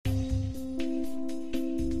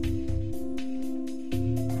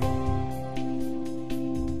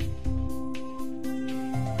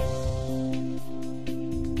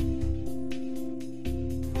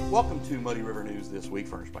Welcome to Muddy River News This Week,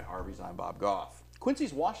 furnished by Harvey's. I'm Bob Goff.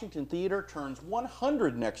 Quincy's Washington Theater turns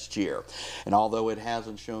 100 next year, and although it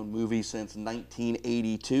hasn't shown movies since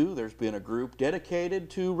 1982, there's been a group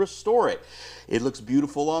dedicated to restore it. It looks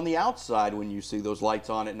beautiful on the outside when you see those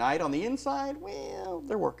lights on at night. On the inside, well,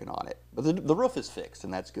 they're working on it. But the roof is fixed,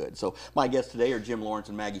 and that's good. So my guests today are Jim Lawrence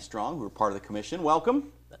and Maggie Strong, who are part of the commission.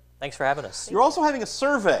 Welcome. Thanks for having us. You're also having a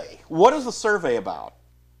survey. What is the survey about?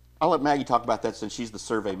 I'll let Maggie talk about that since she's the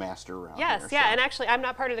survey master around here. Yes, yeah, and actually I'm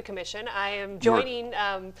not part of the commission. I am joining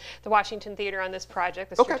the Washington Theater on this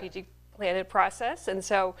project, the strategic planning process, and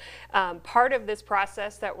so part of this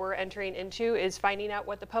process that we're entering into is finding out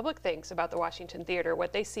what the public thinks about the Washington Theater,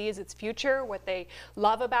 what they see as its future, what they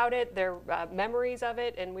love about it, their memories of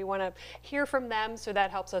it, and we want to hear from them, so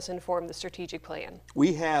that helps us inform the strategic plan.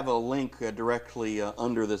 We have a link directly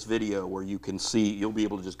under this video where you can see, you'll be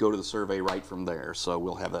able to just go to the survey right from there, so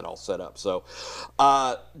we'll have that all set up. So,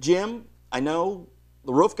 Jim, I know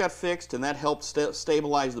the roof got fixed and that helped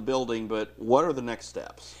stabilize the building, but what are the next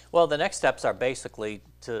steps? Well, the next steps are basically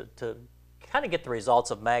to kind of get the results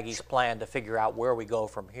of Maggie's plan to figure out where we go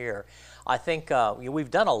from here. I think we've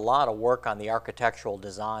done a lot of work on the architectural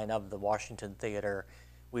design of the Washington Theater.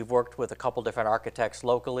 We've worked with a couple different architects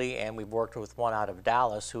locally, and we've worked with one out of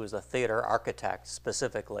Dallas who is a theater architect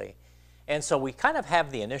specifically. And so we kind of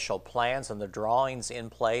have the initial plans and the drawings in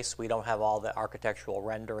place. We don't have all the architectural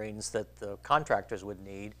renderings that the contractors would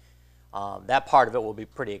need. That part of it will be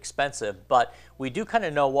pretty expensive, but we do kind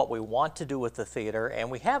of know what we want to do with the theater, and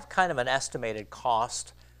we have kind of an estimated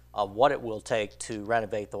cost of what it will take to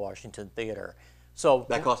renovate the Washington Theater. So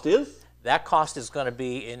that cost is? That cost is going to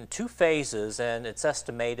be in 2 phases, and it's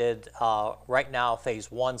estimated right now phase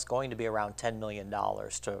 1 is going to be around $10 million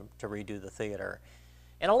to redo the theater.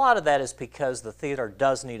 And a lot of that is because the theater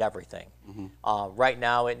does need everything. Mm-hmm. Right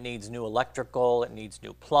now it needs new electrical, it needs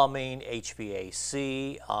new plumbing,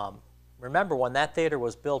 HVAC. Remember, when that theater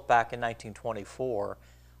was built back in 1924,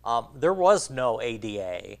 there was no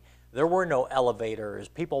ADA. There were no elevators.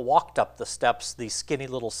 People walked up the steps, these skinny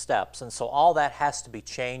little steps, and so all that has to be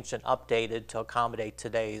changed and updated to accommodate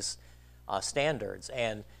today's standards.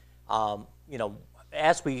 And you know,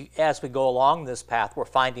 as we go along this path, we're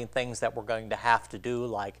finding things that we're going to have to do,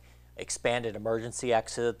 like expanded emergency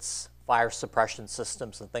exits, fire suppression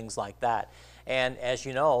systems, and things like that. And as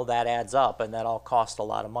you know, that adds up, and that all costs a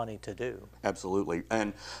lot of money to do. Absolutely.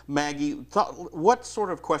 And Maggie, what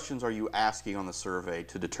sort of questions are you asking on the survey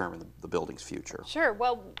to determine the building's future? Sure.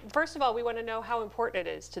 Well, first of all, we want to know how important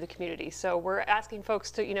it is to the community. So we're asking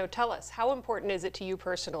folks to, tell us, how important is it to you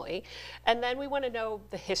personally? And then we want to know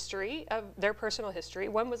the history of their personal history.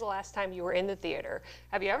 When was the last time you were in the theater?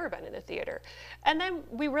 Have you ever been in the theater? And then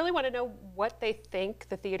we really want to know what they think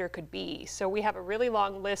the theater could be. So we have a really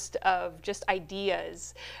long list of just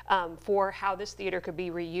ideas for how this theater could be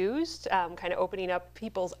reused, kind of opening up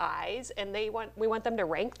people's eyes, and we want them to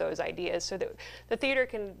rank those ideas so that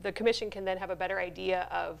the commission can then have a better idea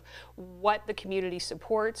of what the community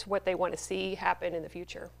supports, what they want to see happen in the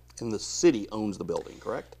future. And the city owns the building,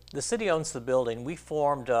 correct? The city owns the building. We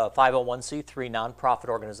formed a 501c3 nonprofit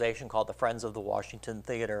organization called the Friends of the Washington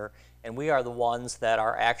Theater, and we are the ones that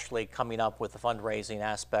are actually coming up with the fundraising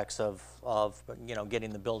aspects of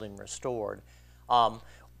getting the building restored.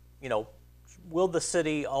 Will the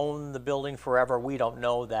city own the building forever? We don't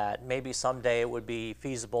know that. Maybe someday it would be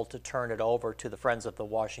feasible to turn it over to the Friends of the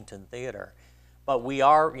Washington Theater. But we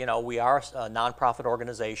are a nonprofit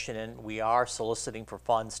organization, and we are soliciting for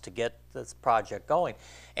funds to get this project going.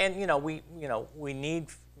 And we need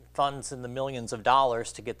funds in the millions of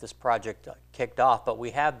dollars to get this project kicked off. But we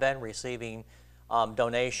have been receiving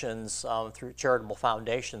donations through charitable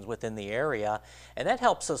foundations within the area, and that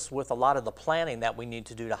helps us with a lot of the planning that we need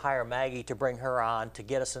to do to hire Maggie to bring her on to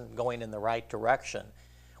get us going in the right direction.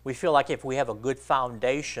 We feel like if we have a good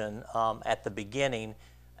foundation at the beginning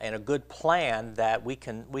and a good plan, that we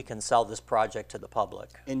can sell this project to the public.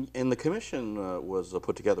 And the commission was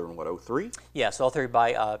put together in what, 03? Yes, 03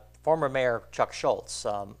 by former Mayor Chuck Schultz.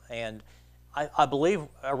 And I believe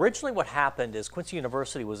originally what happened is Quincy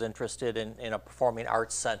University was interested in a performing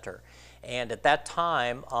arts center. And at that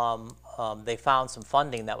time, they found some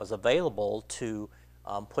funding that was available to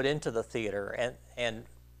put into the theater. And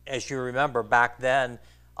as you remember, back then,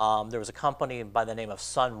 there was a company by the name of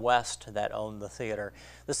SunWest that owned the theater.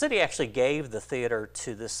 The city actually gave the theater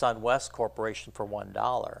to the SunWest Corporation for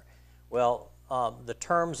 $1. Well, the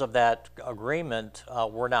terms of that agreement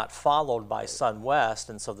were not followed by SunWest,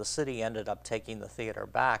 and so the city ended up taking the theater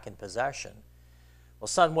back in possession. Well,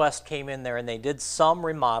 SunWest came in there and they did some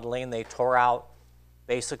remodeling. They tore out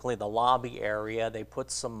basically the lobby area. They put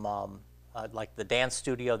some like the dance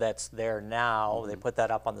studio that's there now. They put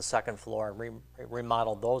that up on the second floor and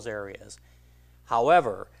remodeled those areas.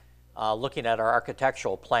 However, looking at our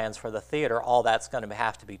architectural plans for the theater, all that's going to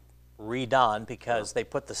have to be redone because they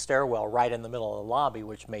put the stairwell right in the middle of the lobby,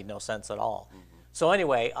 which made no sense at all. So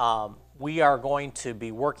anyway, we are going to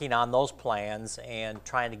be working on those plans and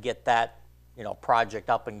trying to get that project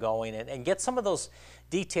up and going and get some of those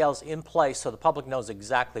details in place so the public knows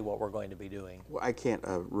exactly what we're going to be doing. Well, I can't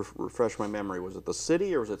refresh my memory. Was it the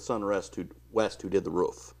city or was it Sunwest who did the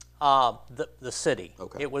roof? The city.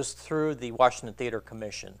 Okay. It was through the Washington Theater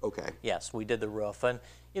Commission. Okay. Yes, we did the roof. And,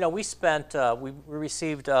 we spent, we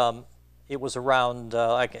received, it was around,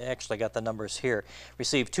 I actually got the numbers here,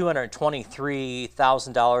 received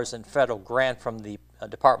 $223,000 in federal grant from the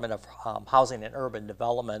Department of Housing and Urban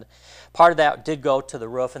Development. Part of that did go to the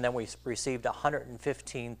roof, and then we received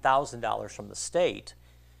 $115,000 from the state.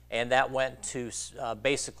 And that went to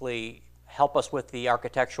basically help us with the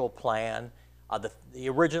architectural plan. The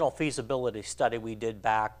original feasibility study we did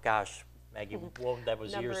back, gosh, Maggie, well, that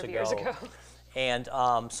was years ago. And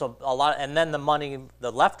so a lot, and then the money,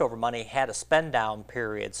 the leftover money had a spend down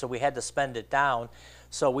period, so we had to spend it down.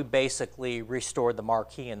 So we basically restored the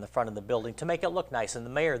marquee in the front of the building to make it look nice. And the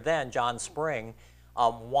mayor then, John Spring,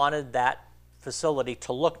 wanted that facility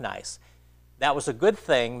to look nice. That was a good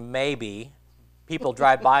thing, maybe. People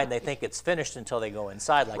drive by and they think it's finished until they go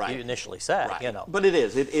inside, like you initially said. But it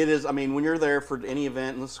is. It is. I mean, when you're there for any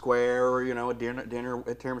event in the square or a dinner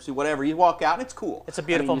at tiramisu, whatever, you walk out and it's cool. It's a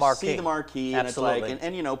beautiful marquee. You see the marquee, Absolutely. and it's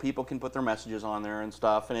like, and people can put their messages on there and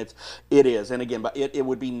stuff, and it is. And again, but it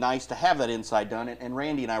would be nice to have that inside done. And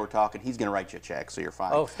Randy and I were talking. He's going to write you a check, so you're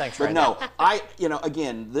fine. Oh, thanks, But Randy. no,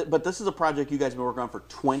 again, but this is a project you guys have been working on for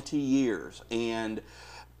 20 years, and.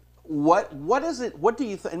 What is it? What do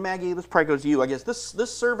you think? And Maggie, this probably goes to you. I guess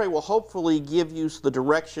this survey will hopefully give you the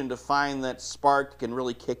direction to find that spark can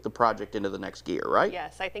really kick the project into the next gear, right?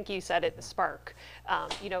 Yes, I think you said it, the spark.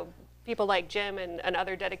 People like Jim and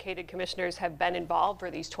other dedicated commissioners have been involved for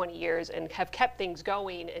these 20 years and have kept things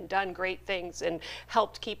going and done great things and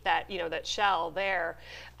helped keep that, that shell there.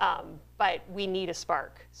 But we need a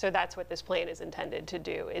spark. So that's what this plan is intended to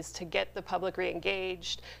do, is to get the public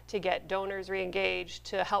re-engaged, to get donors re-engaged,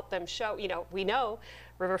 to help them show, we know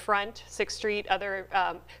Riverfront, 6th Street, other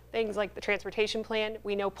things like the transportation plan,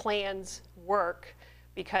 we know plans work,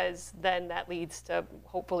 because then that leads to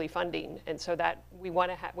hopefully funding, and so that we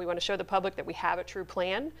want to show the public that we have a true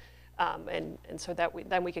plan, and so that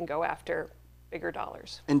then we can go after bigger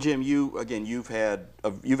dollars. And Jim, you've had a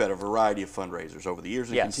variety of fundraisers over the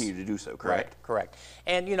years and continue to do so, correct? Correct.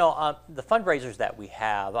 And the fundraisers that we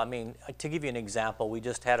have, I mean, to give you an example, we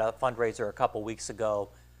just had a fundraiser a couple weeks ago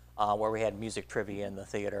where we had music trivia in the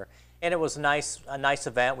theater. And it was a nice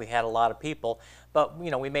event. We had a lot of people, but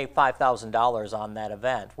we made $5,000 on that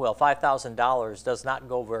event. Well, $5,000 does not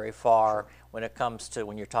go very far when it comes to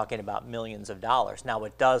when you're talking about millions of dollars. Now,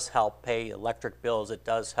 it does help pay electric bills. It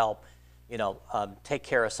does help, take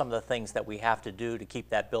care of some of the things that we have to do to keep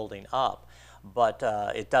that building up. But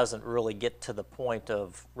it doesn't really get to the point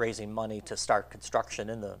of raising money to start construction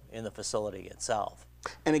in the facility itself.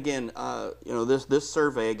 And again, this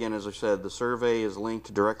survey, again, as I said, the survey is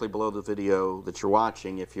linked directly below the video that you're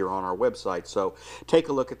watching if you're on our website. So take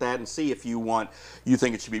a look at that and see if you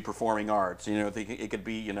think it should be performing arts. It could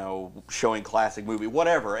be, showing classic movie,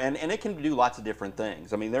 whatever. And it can do lots of different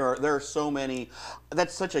things. I mean, there are so many.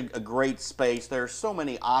 That's such a great space. There are so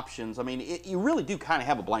many options. I mean, you really do kind of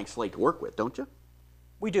have a blank slate to work with, don't you?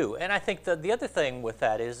 We do. And I think the other thing with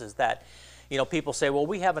that is that people say, well,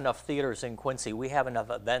 we have enough theaters in Quincy. We have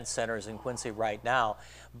enough event centers in Quincy right now.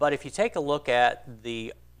 But if you take a look at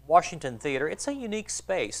the Washington Theater, it's a unique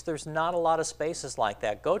space. There's not a lot of spaces like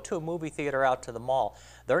that. Go to a movie theater out to the mall.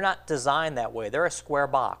 They're not designed that way. They're a square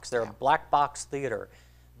box. They're a black box theater.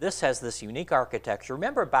 This has this unique architecture.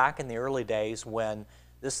 Remember back in the early days when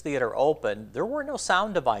this theater opened, there were no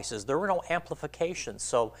sound devices. There were no amplifications.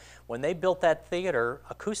 So when they built that theater,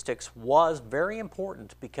 acoustics was very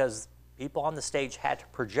important because people on the stage had to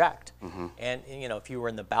project. And if you were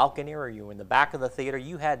in the balcony or you were in the back of the theater,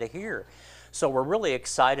 you had to hear. So we're really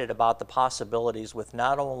excited about the possibilities with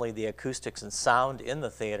not only the acoustics and sound in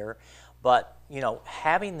the theater, but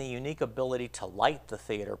having the unique ability to light the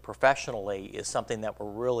theater professionally is something that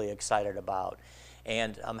we're really excited about.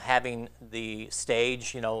 And having the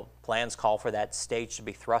stage, plans call for that stage to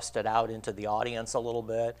be thrusted out into the audience a little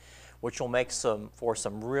bit, which will make for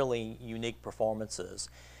some really unique performances.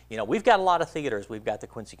 We've got a lot of theaters. We've got the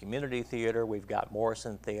Quincy Community Theater. We've got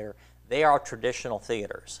Morrison Theater. They are traditional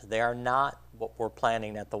theaters. They are not what we're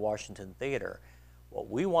planning at the Washington Theater. What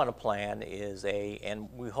we want to plan is and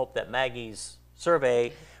we hope that Maggie's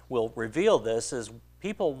survey will reveal this, is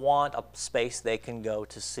people want a space they can go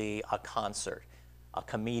to see a concert, a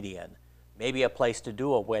comedian, maybe a place to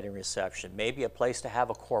do a wedding reception, maybe a place to have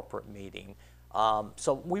a corporate meeting.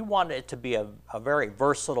 So we want it to be a very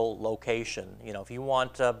versatile location. You know, if you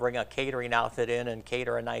want to bring a catering outfit in and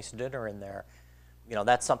cater a nice dinner in there, you know,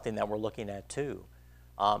 that's something that we're looking at too.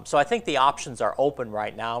 So I think the options are open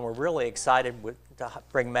right now, and we're really excited to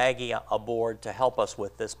bring Maggie aboard to help us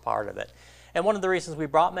with this part of it. And one of the reasons we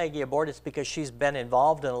brought Maggie aboard is because she's been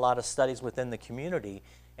involved in a lot of studies within the community,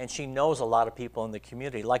 and she knows a lot of people in the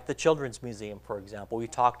community, like the Children's Museum, for example. We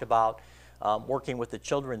talked about working with the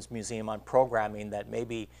Children's Museum on programming that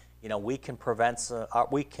maybe, you know, we can present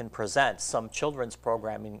some children's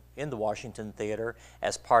programming in the Washington Theater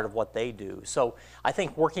as part of what they do. So I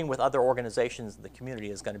think working with other organizations in the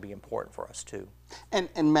community is going to be important for us too.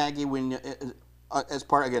 And Maggie, when as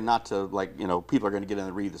part, again, not to, like, you know, people are going to get in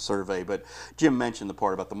and read the survey, but Jim mentioned the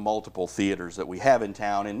part about the multiple theaters that we have in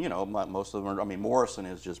town, and, you know, most of them are, I mean, Morrison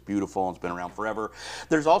is just beautiful and it's been around forever.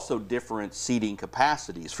 There's also different seating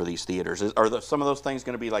capacities for these theaters. Are some of those things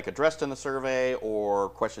going to be, like, addressed in the survey or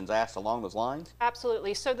questions asked along those lines?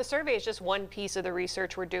 Absolutely. So the survey is just one piece of the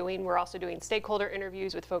research we're doing. We're also doing stakeholder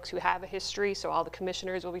interviews with folks who have a history, so all the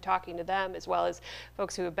commissioners will be talking to them, as well as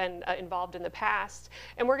folks who have been involved in the past.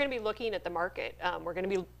 And we're going to be looking at the market. We're going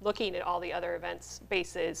to be looking at all the other event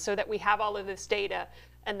spaces so that we have all of this data,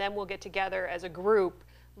 and then we'll get together as a group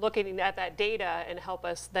looking at that data and help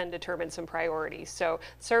us then determine some priorities. So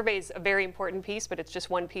survey is a very important piece, but it's just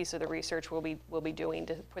one piece of the research we'll be doing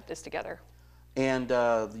to put this together. And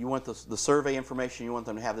you want the survey information, you want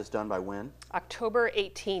them to have this done by when? October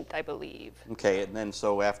 18th, I believe. Okay, and then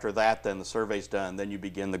so after that, then the survey's done, then you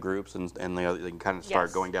begin the groups and they can kind of start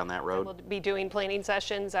Yes. going down that road? And we'll be doing planning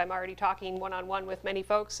sessions. I'm already talking one-on-one with many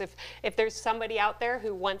folks. If there's somebody out there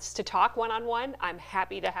who wants to talk one-on-one, I'm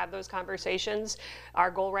happy to have those conversations.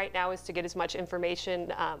 Our goal right now is to get as much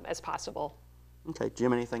information as possible. Okay,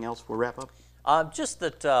 Jim, anything else before we wrap up? Just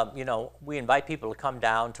that, you know, we invite people to come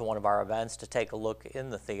down to one of our events to take a look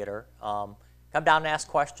in the theater. Come down and ask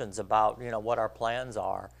questions about, you know, what our plans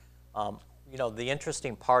are. You know, the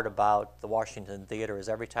interesting part about the Washington Theater is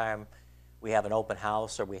every time we have an open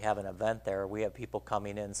house or we have an event there, we have people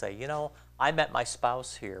coming in and say, you know, I met my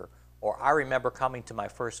spouse here, or I remember coming to my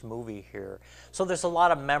first movie here. So there's a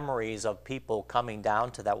lot of memories of people coming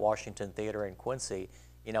down to that Washington Theater in Quincy.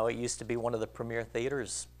 You know, it used to be one of the premier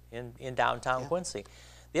theaters in downtown Quincy.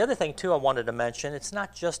 The other thing too I wanted to mention, it's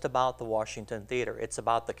not just about the Washington Theater, it's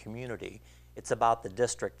about the community. It's about the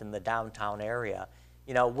district and the downtown area.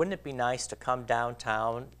 You know, wouldn't it be nice to come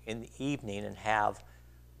downtown in the evening and have,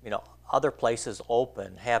 you know, other places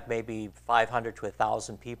open, have maybe 500 to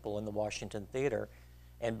 1,000 people in the Washington Theater,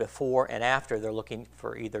 and before and after they're looking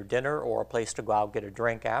for either dinner or a place to go out and get a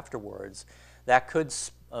drink afterwards. That could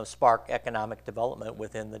spark economic development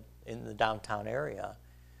in the downtown area.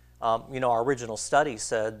 You know, our original study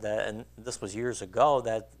said that, and this was years ago,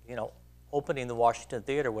 that, you know, opening the Washington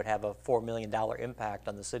Theater would have a $4 million impact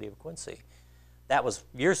on the city of Quincy. That was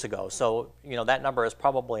years ago, so, you know, that number is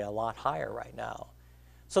probably a lot higher right now.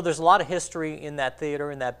 So there's a lot of history in that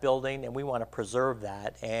theater, in that building, and we want to preserve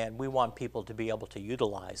that, and we want people to be able to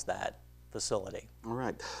utilize that facility. All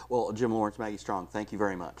right. Well, Jim Lawrence, Maggie Strong, thank you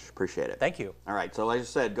very much. Appreciate it. Thank you. All right. So, like I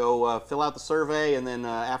said, go fill out the survey, and then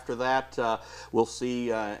after that, we'll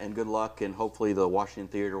see. And good luck, and hopefully the Washington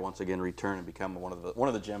Theater once again return and become one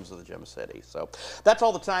of the gems of the Gem City. So, that's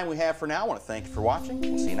all the time we have for now. I want to thank you for watching.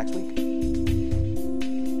 We'll see you next week.